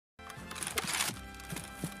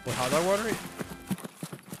What, hot dog water?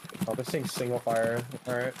 Oh, this thing's single fire.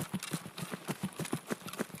 Alright.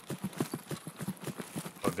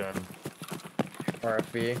 What gun?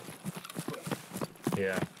 RFB.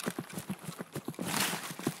 Yeah.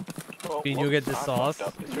 Oh, Bean, well, you'll get the I sauce?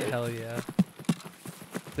 fucked up. It's right. Hell yeah.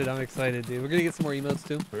 Dude, I'm excited, dude. We're gonna get some more emotes,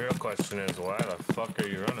 too. The real question is, why the fuck are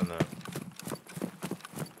you running that?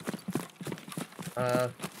 No.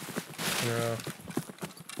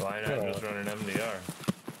 Why not just run an MDR?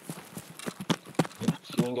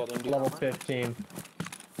 You ain't got MD Level armor? 15.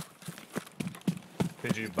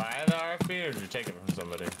 Did you buy the RFB or did you take it from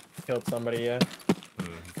somebody? Killed somebody, yeah.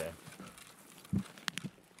 Okay.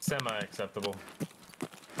 Semi-acceptable.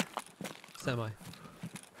 Semi.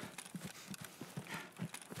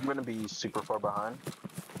 I'm gonna be super far behind.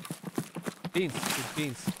 Beans. It's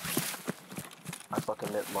beans. I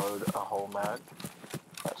fucking lit load a whole mag.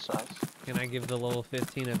 That's nice. Can I give the level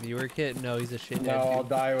 15 a viewer kit? No, he's a shithead. No, I'll dude.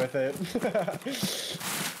 die with it.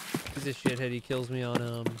 He's a shithead. He kills me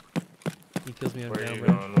on He kills me on Where are you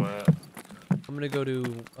down, going with? I'm gonna go to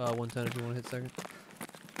 110 if you want to hit second.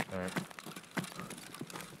 Alright.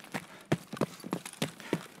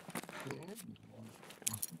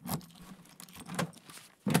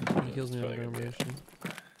 He kills me on Probably down gonna be mission.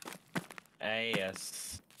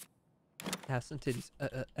 Yes. Ass and titties.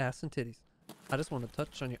 Ass and titties. I just want to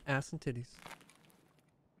touch on your ass and titties.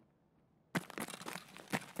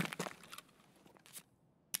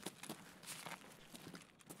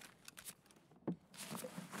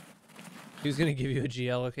 He was gonna give you a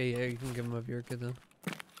GL. Okay, yeah, you can give him a viewer kit then.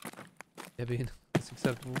 Yeah, being it's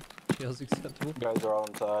acceptable. GL's acceptable. You guys are all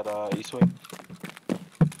inside East Wing?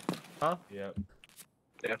 Huh? Yep.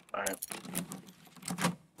 Yeah. Alright.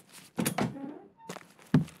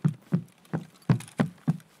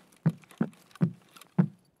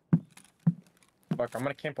 Fuck, I'm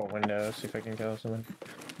gonna camp a window, see if I can kill someone.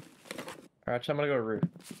 Alright, so I'm gonna go roof.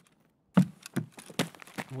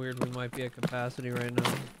 Weird, we might be at capacity right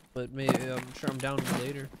now, but maybe I'm sure I'm down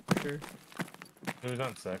later. For sure. Who's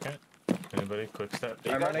on second? Anybody? Quick step?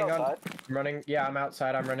 You I'm guys running outside? I'm running, yeah, I'm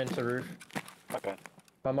outside, I'm running to roof. Okay.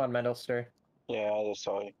 I'm on metal stair. Yeah, I just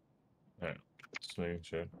saw you. Alright. Just making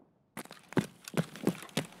sure.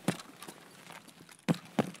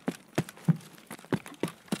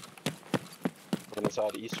 I'm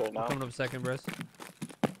inside East right I'm now. coming up second, Briss.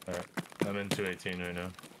 Alright. I'm in 218 right now.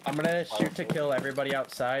 I'm gonna shoot to kill everybody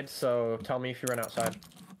outside, so tell me if you run outside.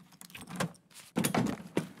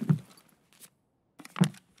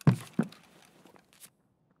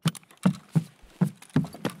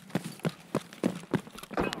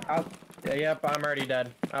 Yep, I'm already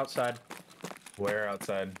dead. Outside. Where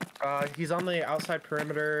outside? He's on the outside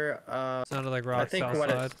perimeter. Sounded like I rock think south what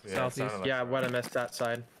side, Yeah, it southeast. sounded like Yeah, rock. what I missed that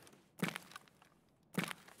side.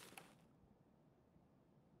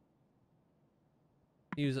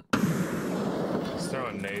 Use it. He's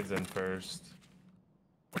throwing nades in first.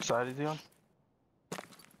 Which side is he on?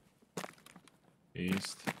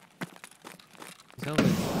 East.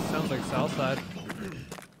 Sounds like south side.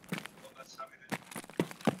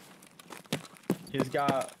 He's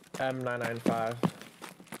got M995.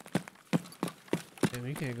 Damn,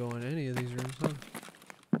 you can't go in any of these rooms, huh?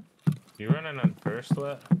 You running on first,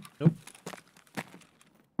 what? Nope.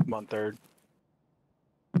 I'm on third.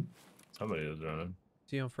 Somebody was running.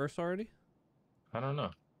 Is he on first already? I don't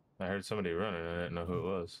know. I heard somebody running. I didn't know who it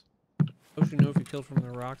was. How should you know if you killed from the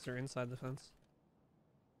rocks or inside the fence?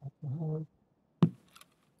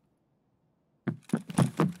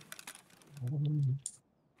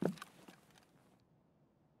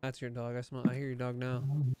 That's your dog. I hear your dog now.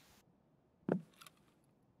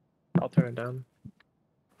 I'll turn it down.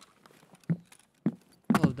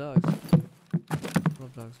 I love dogs. I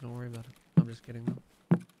love dogs. Don't worry about it. I'm just kidding though.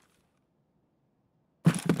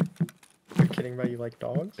 You're kidding about you like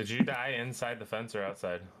dogs? Did you die inside the fence or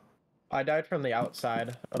outside? I died from the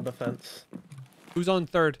outside of the fence. Who's on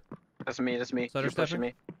third? That's me, that's me. Sutter You're pushing stepping?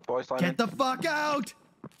 me. Voice line. Get the fuck out!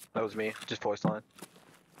 That was me. Just voice line.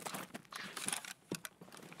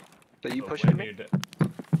 Are you Oh, pushing when me?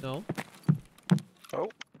 No. Oh.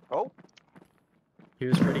 Oh. He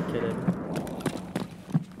was pretty kidded.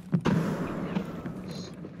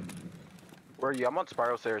 Where are you? I'm on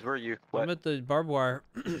spiral stairs. Where are you? What? I'm at the barbed wire.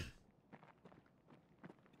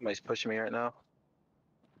 Somebody's pushing me right now.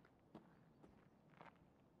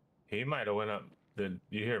 He might have went up. Did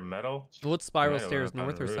you hear metal? What's spiral Might have went stairs? up on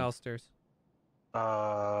North the or roof. south stairs?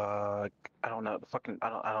 I don't know. Fucking, I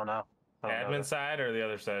don't know. I don't know. Admin side or the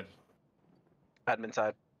other side? Admin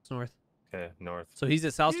side. It's north. Okay, north. So he's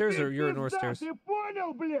at south stairs or you're at north stairs? Ты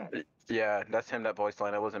понял, блядь? Yeah, that's him. That voice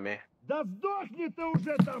line. That wasn't me. Да сдохни ты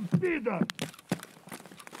уже там, пидор!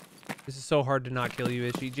 This is so hard to not kill you,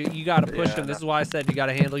 Itchy. You gotta push Yeah, him. This is why I said you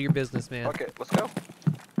gotta handle your business, man. Okay, let's go.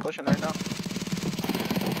 Pushing right now.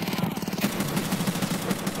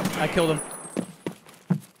 I killed him.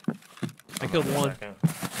 I killed one. Second.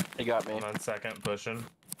 He got me. I'm on second, pushing.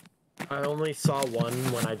 I only saw one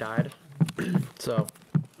when I died, so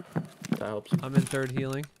that helps. I'm in third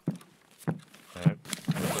healing. Alright,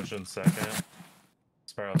 I'm pushing second.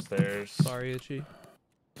 Spiral stairs. Sorry, Itchy.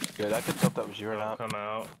 Good, I could tell if that was you or Don't not. come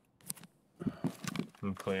out.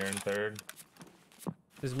 I'm clearing third.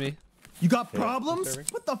 This is me. You got Yeah. problems? Disturbing.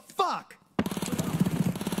 What the fuck?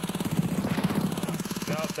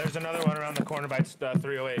 No, there's another one around the corner by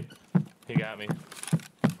 308. He got me.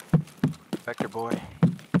 Vector boy.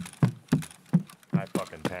 I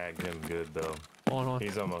fucking tagged him good though. Hold on.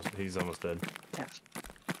 He's almost dead. Yes.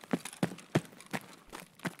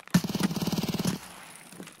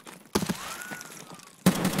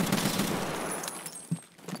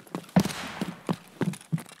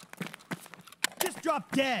 Just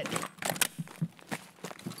drop dead.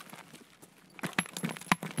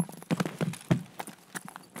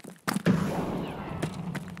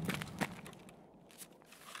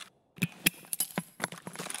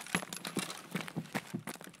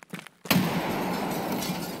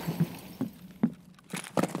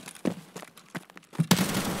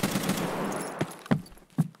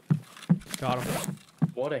 Got him.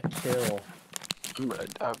 What a kill.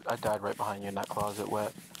 I died right behind you in that closet,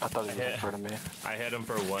 Wet. I thought he was in front of me. I hit him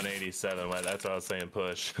for 187. That's what I was saying.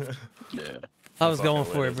 Push. Yeah. I was fucking going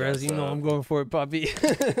for lit it, bro. his You know ass I'm up. going for it, Bobby.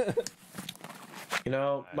 You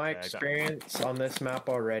know, my I got- experience on this map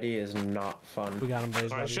already is not we fun. got him,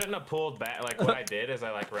 Blaze. I Bobby. shouldn't have pulled back. Like what I did is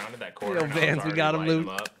I like rounded that corner. Yo, and I was Vance, we already got him, lighting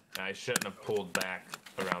Luke. up, and I shouldn't have pulled back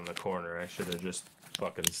around the corner. I should have just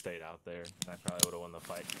fucking stayed out there. I probably would have won the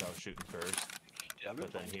fight because I was shooting first. Yeah,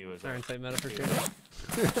 But then he was. Iron sight meta for he sure. was-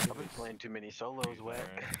 I've been playing too many solos, he was Wet.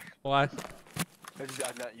 iron. Why?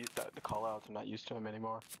 I'm not used to the call outs. I'm not used to them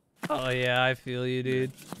anymore. Oh yeah, I feel you,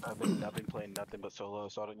 dude. I've been playing nothing but solo,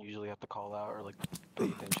 so I don't usually have to call out or like pay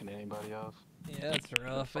attention to anybody else. Yeah, it's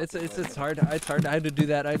rough. It's hard. It's hard. I had to do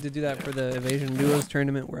that. I had to do that for the Evasion Duos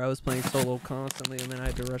tournament where I was playing solo constantly, and then I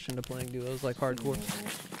had to rush into playing duos like hardcore.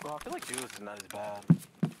 Well, I feel like duos is not as bad.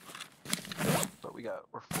 But we're 4.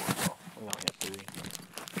 Well, we only have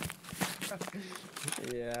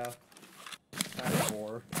 3. Yeah. That's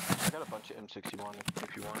more. I got a bunch of M61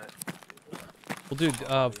 if you want it. Well, dude,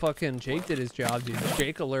 fucking Jake did his job, dude.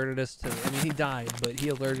 Jake alerted us to. I mean, he died, but he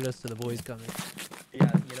alerted us to the boys coming.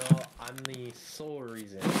 Yeah, you know, I'm the sole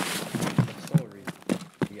reason. You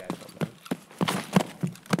guys don't know.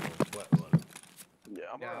 What one?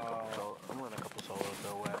 Yeah, I'm running a couple solos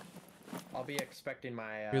though, Wet. I'll be expecting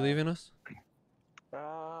my. You're leaving us?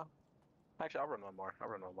 Actually, I'll run one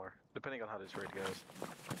more, depending on how this raid goes.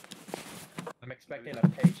 I'm expecting a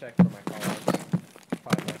paycheck for my call-outs.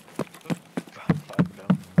 5 mil. 5 mil.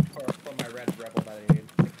 Or from my red rebel that I need.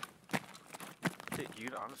 Dude,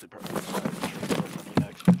 you'd honestly probably not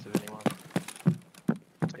expensive anyone.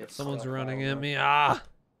 It's Someone's so running far at away. me. Ah!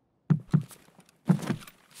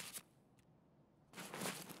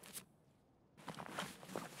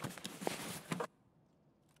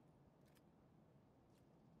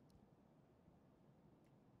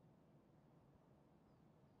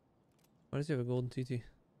 Why does he have a golden TT?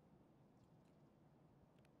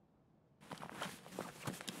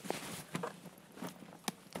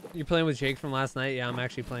 You playing with Jake from last night? Yeah, I'm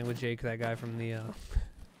actually playing with Jake, that guy from the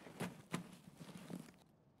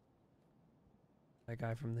that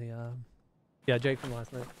guy from the yeah, Jake from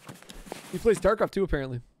last night. He plays StarCraft too,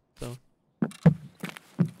 apparently. So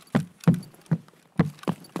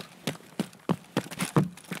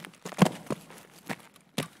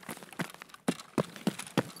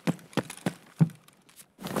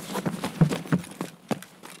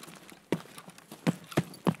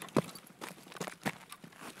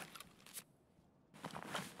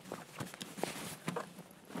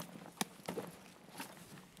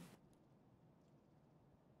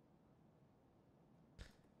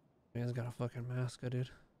man's got a fucking mask, dude.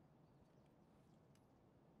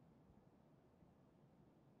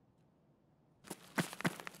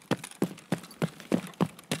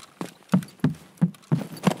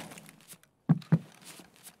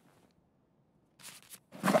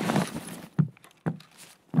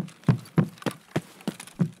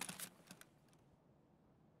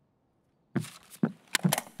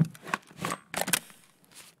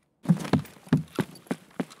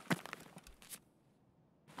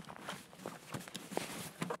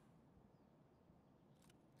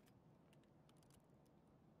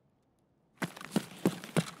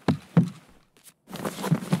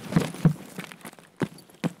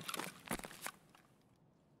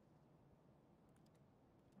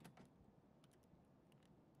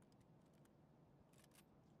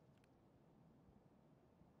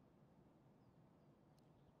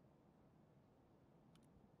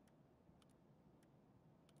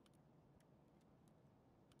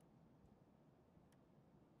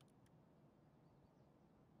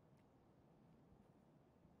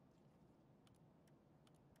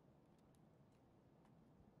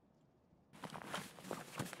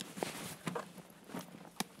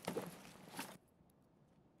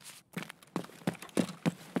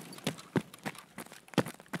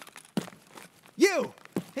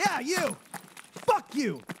 Yeah, you! Fuck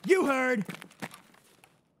you! You heard!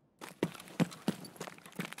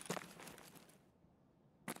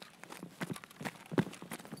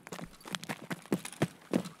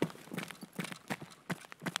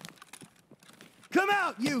 Come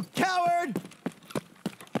out, you coward!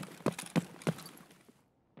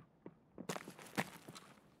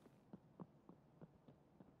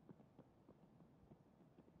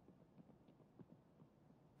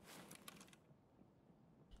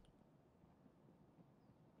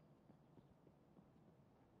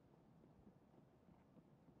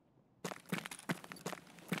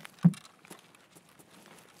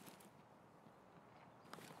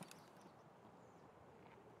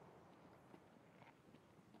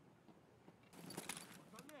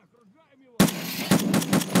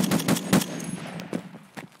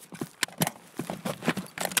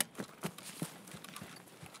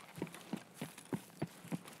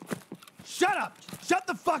 Shut up! Shut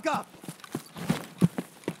the fuck up!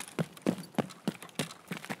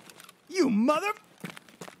 You mother...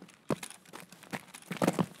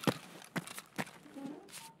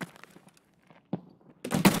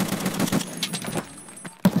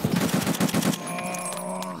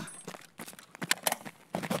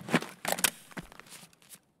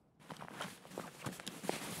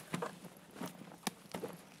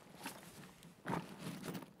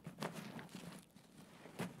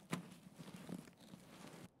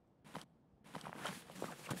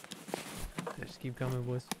 Just keep coming,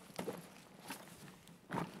 boys.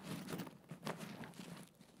 I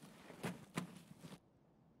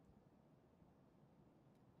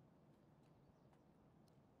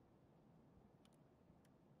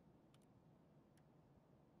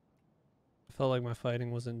felt like my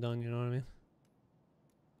fighting wasn't done, you know what I mean?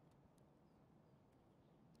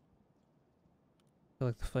 I feel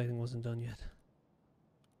like the fighting wasn't done yet.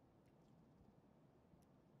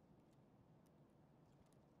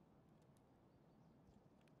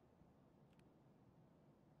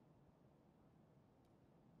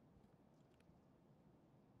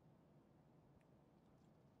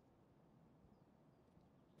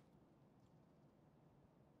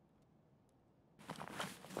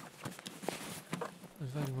 The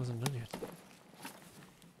fighting wasn't done yet.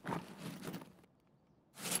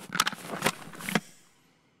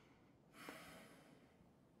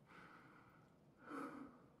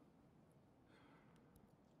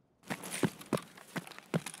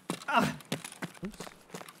 Oops.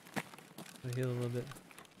 I heal a little bit.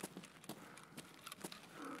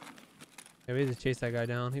 Yeah, we had to chase that guy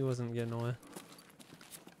down. He wasn't getting away.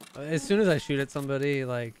 As soon as I shoot at somebody,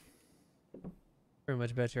 like, pretty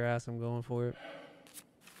much bet your ass I'm going for it.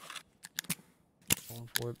 Going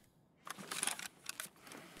for it.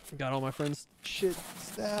 Got all my friends' shit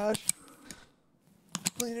stashed.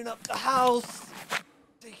 Cleaning up the house.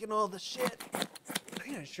 Taking all the shit. I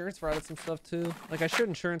think I insurance frauded some stuff too. Like I should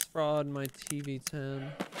insurance fraud my TV10.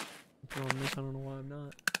 On this, I don't know why I'm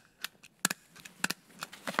not.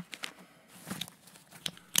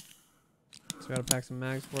 So I gotta pack some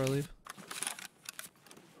mags before I leave.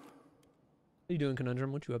 What you doing,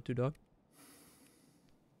 Conundrum? What you up to, dog?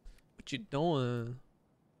 What you doing?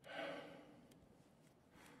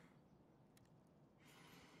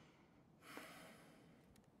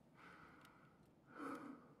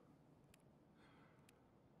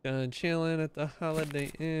 Chilling at the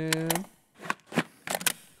Holiday Inn.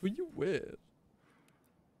 Who you with?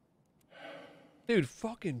 Dude,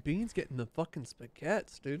 fucking Bean's getting the fucking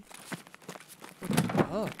spaghettis, dude.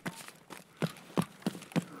 What's up?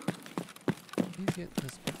 He's getting the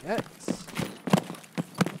spaghettis.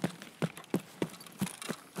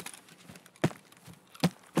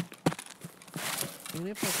 Can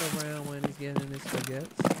he fuck around when he's getting his spaghettis?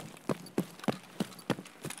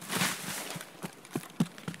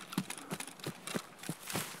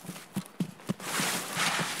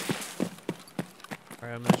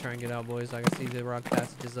 Alright, I'm gonna try and get out, boys. I can see the rock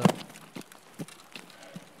passages up.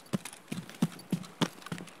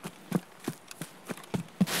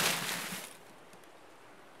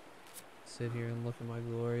 Sit here and look at my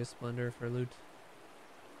glorious splendor for loot.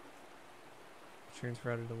 Insurance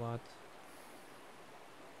routed a lot.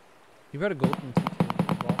 You brought a gold from T2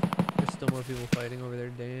 as well. There's still more people fighting over there,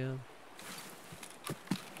 damn.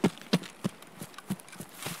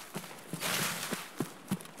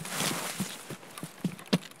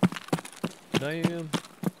 Damn.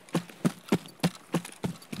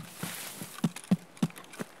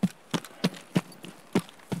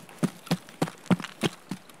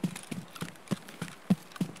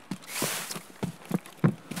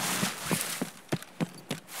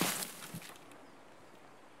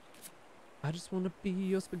 I just wanna be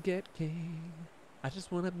your spaghetti king. I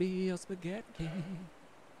just wanna be a spaghetti king.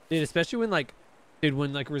 Dude, especially when like, dude,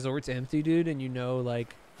 when like resort's empty, dude, and you know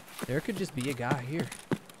like, there could just be a guy here.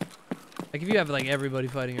 Like if you have like everybody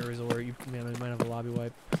fighting a resort, you might have a lobby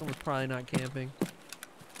wipe. Someone's probably not camping.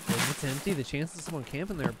 But if it's empty, the chances of someone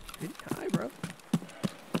camping there are pretty high, bro.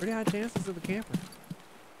 Pretty high chances of a camper.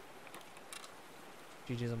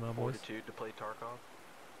 GG's on my boys. Fortitude to play Tarkov.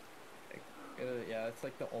 Yeah, it's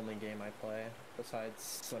like the only game I play.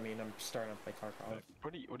 Besides, I mean, I'm starting to play Tarkov.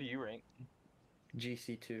 What do you rank?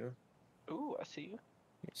 GC2. Ooh, I see you.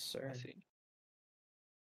 Yes, sir. I see.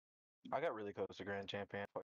 I got really close to Grand Champion.